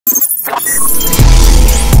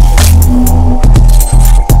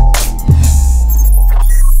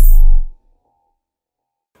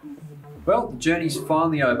Well, the journey's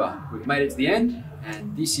finally over. We've made it to the end,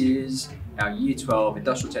 and this is our Year 12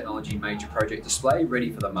 Industrial Technology Major Project display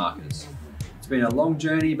ready for the markers. It's been a long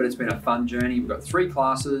journey, but it's been a fun journey. We've got 3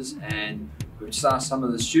 classes, and we've just asked some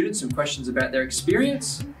of the students some questions about their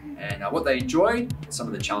experience and what they enjoyed, and some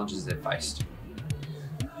of the challenges they've faced.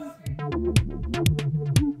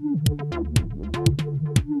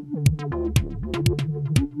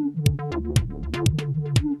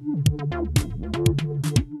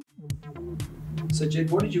 So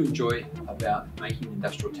Jed, what did you enjoy about making an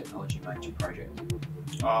industrial technology major project?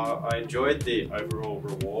 I enjoyed the overall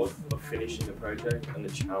reward of finishing the project and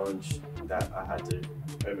the challenge that I had to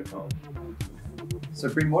overcome. So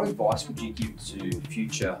Bryn, what advice would you give to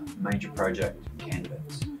future major project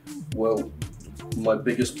candidates? Well, my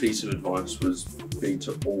biggest piece of advice was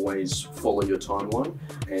to always follow your timeline,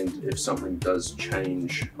 and if something does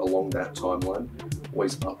change along that timeline,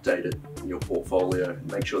 always update it in your portfolio.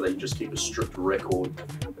 Make sure that you just keep a strict record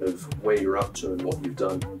of where you're up to and what you've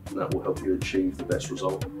done, and that will help you achieve the best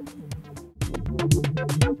result.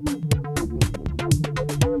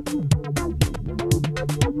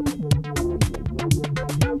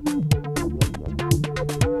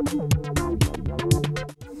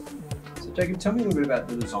 Jacob, tell me a little bit about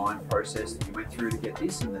the design process that you went through to get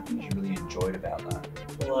this and the things you really enjoyed about that.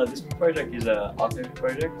 Well, this project is an architecture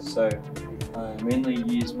project, so I mainly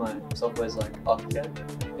use my softwares like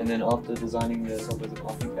AutoCAD, and then after designing the softwares of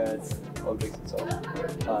AutoCAD objects itself,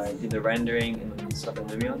 I did the rendering and stuff in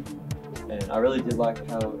Lumion, and I really did like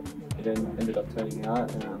how it ended up turning out,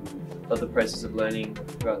 and loved the process of learning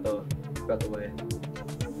throughout the way.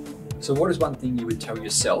 So what is one thing you would tell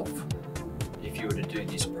yourself if you were to do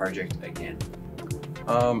this project again?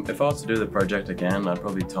 If I was to do the project again, I'd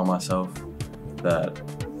probably tell myself that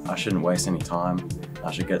I shouldn't waste any time.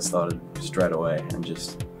 I should get started straight away and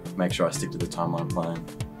just make sure I stick to the timeline plan,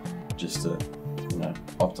 just to,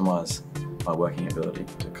 optimize my working ability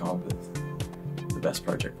to come up with the best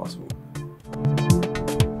project possible.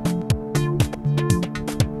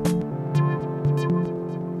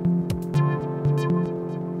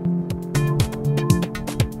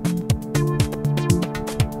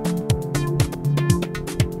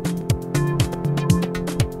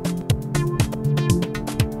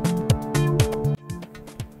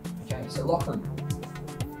 So Lachlan,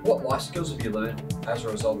 what life skills have you learned as a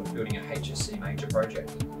result of building a HSC major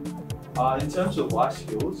project? In terms of life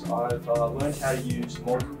skills, I've learned how to use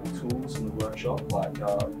multiple tools in the workshop, like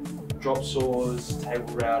drop saws,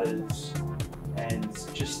 table routers, and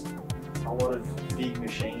just a lot of big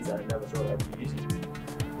machines that I never thought I'd be using.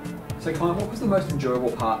 So Kyle, what was the most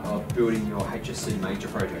enjoyable part of building your HSC major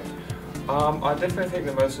project? I definitely think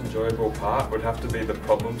the most enjoyable part would have to be the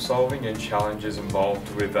problem solving and challenges involved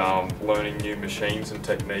with learning new machines and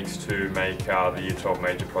techniques to make the Year 12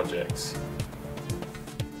 major projects.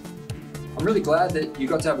 I'm really glad that you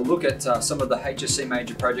got to have a look at some of the HSC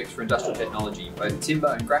major projects for industrial technology, both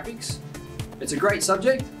timber and graphics. It's a great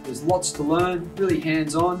subject, there's lots to learn, really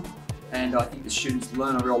hands-on, and I think the students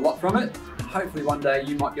learn a real lot from it. And hopefully one day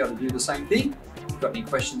you might be able to do the same thing. If you've got any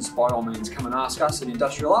questions, by all means come and ask us at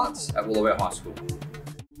Industrial Arts at Woolooware High School.